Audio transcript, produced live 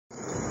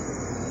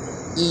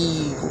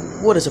E,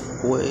 what is up,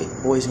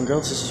 boys and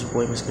girls? This is your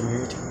boy, Mr.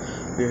 Mirror.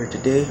 We're here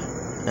today,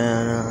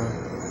 and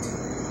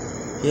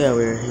yeah,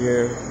 we're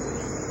here,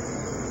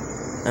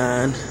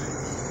 and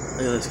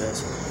look at this,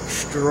 guys.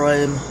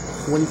 Strum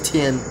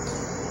 110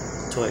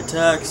 Toy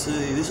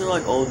Taxi. These are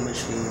like old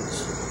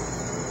machines,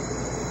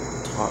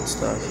 hot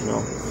stuff, you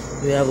know.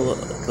 We have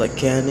like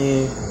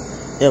candy.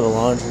 We have a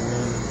laundry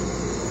room.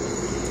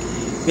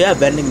 We have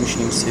vending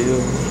machines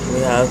too. We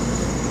have,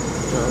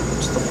 you know,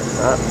 stuff like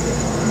that.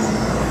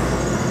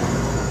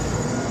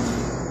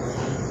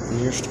 And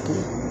here's the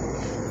pool.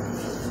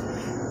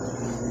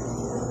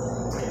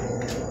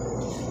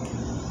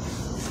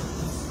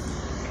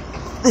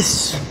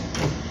 This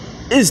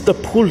is the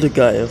pool,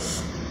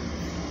 guys.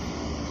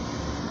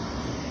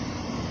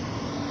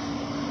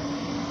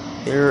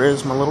 Here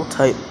is my little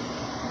type.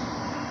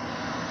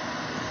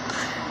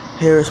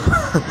 Here is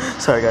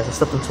sorry guys, I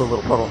stepped into a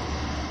little puddle.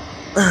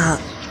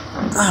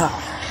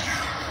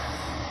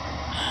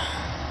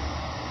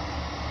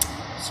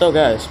 So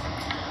guys,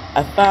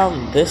 I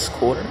found this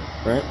quarter,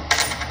 right?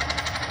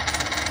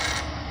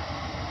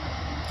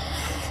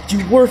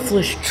 You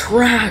worthless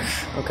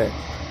trash! Okay,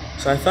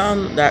 so I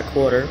found that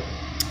quarter,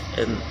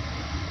 and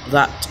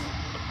that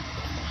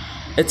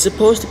it's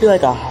supposed to be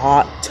like a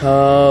hot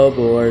tub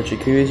or a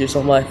jacuzzi or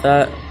something like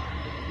that.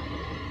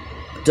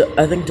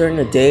 I think during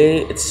the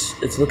day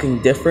it's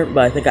looking different,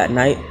 but I think at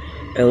night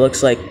it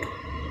looks like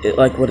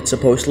what it's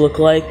supposed to look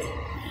like.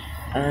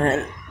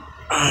 And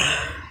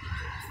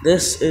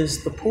this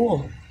is the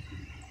pool.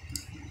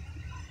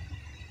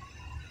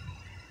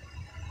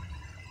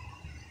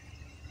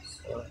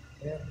 So,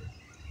 yeah.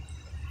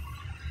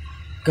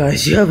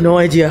 Guys, you have no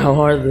idea how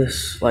hard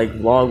this like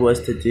vlog was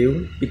to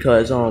do,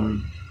 because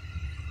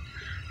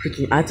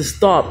freaking I had to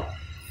stop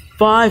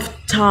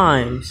 5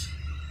 times.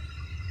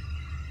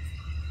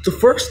 The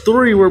first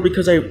 3 were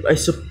because I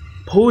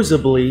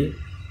supposedly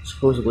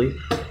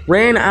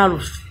ran out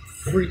of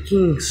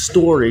freaking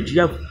storage.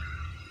 You have,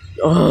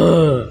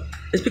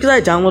 it's because I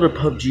downloaded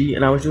PUBG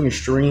and I was doing a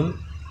stream.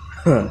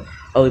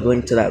 I'll leave a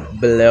link to that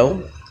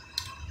below.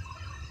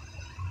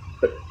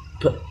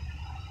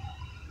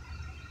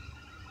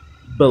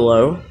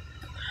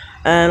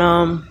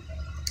 And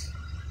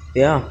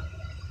yeah,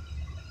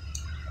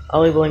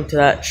 I'll leave a link to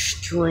that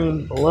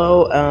stream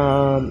below.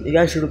 You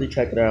guys should really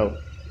check it out.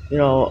 You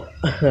know,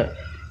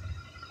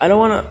 I don't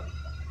wanna.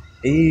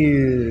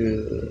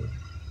 Ew.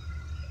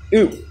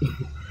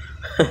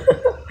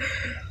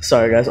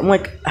 Sorry guys, I'm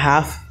like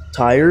half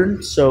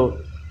tired, so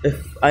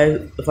if I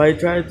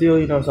try to do,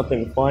 you know,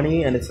 something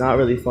funny and it's not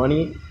really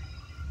funny,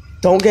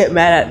 don't get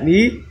mad at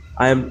me.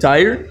 I am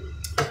tired,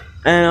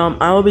 and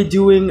I will be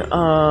doing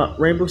a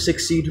Rainbow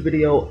Six Siege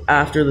video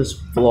after this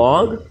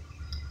vlog,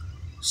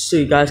 so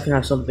you guys can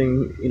have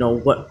something, you know,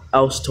 what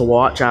else to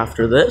watch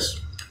after this.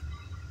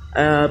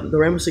 The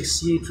Rainbow Six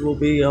Siege will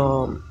be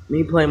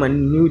me playing my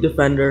new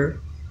defender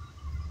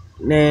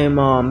named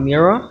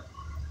Mira.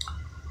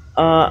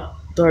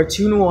 There are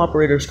 2 new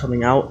operators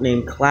coming out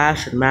named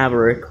Clash and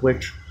Maverick,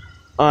 which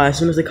as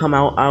soon as they come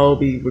out, I will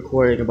be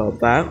recording about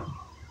that.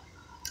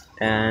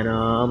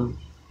 And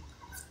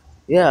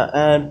yeah,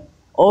 and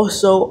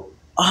also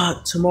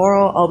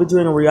tomorrow I'll be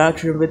doing a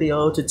reaction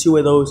video to 2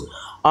 of those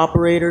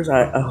operators.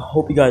 I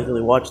hope you guys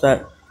really watch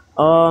that.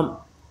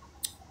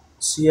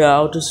 So yeah,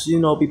 I'll just, you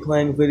know, be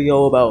playing a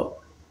video about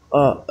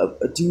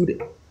a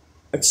dude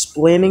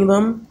explaining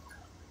them,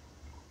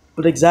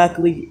 but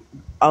exactly,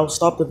 I'll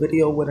stop the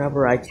video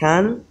whenever I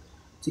can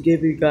to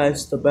give you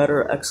guys the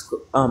better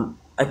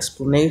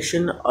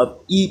explanation of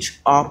each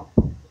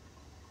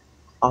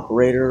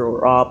operator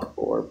or op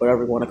or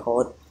whatever you want to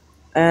call it.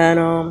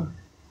 And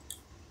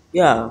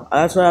yeah,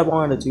 that's what I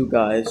wanted to do,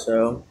 guys.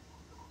 So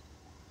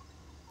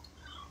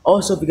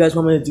also, if you guys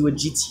want me to do a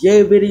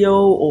GTA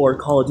video or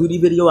Call of Duty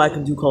video, I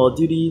can do Call of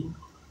Duty,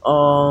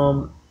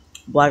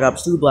 Black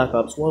Ops 2, Black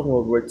Ops 1,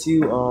 World War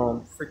 2,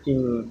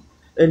 freaking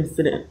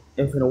Infinite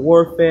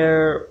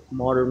Warfare,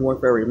 Modern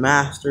Warfare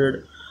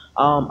Remastered.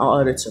 I'll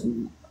edit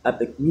some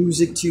epic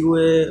music to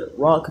it,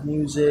 rock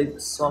music,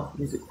 soft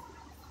music,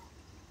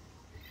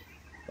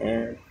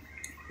 and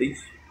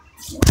peace.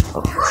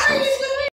 Okay, so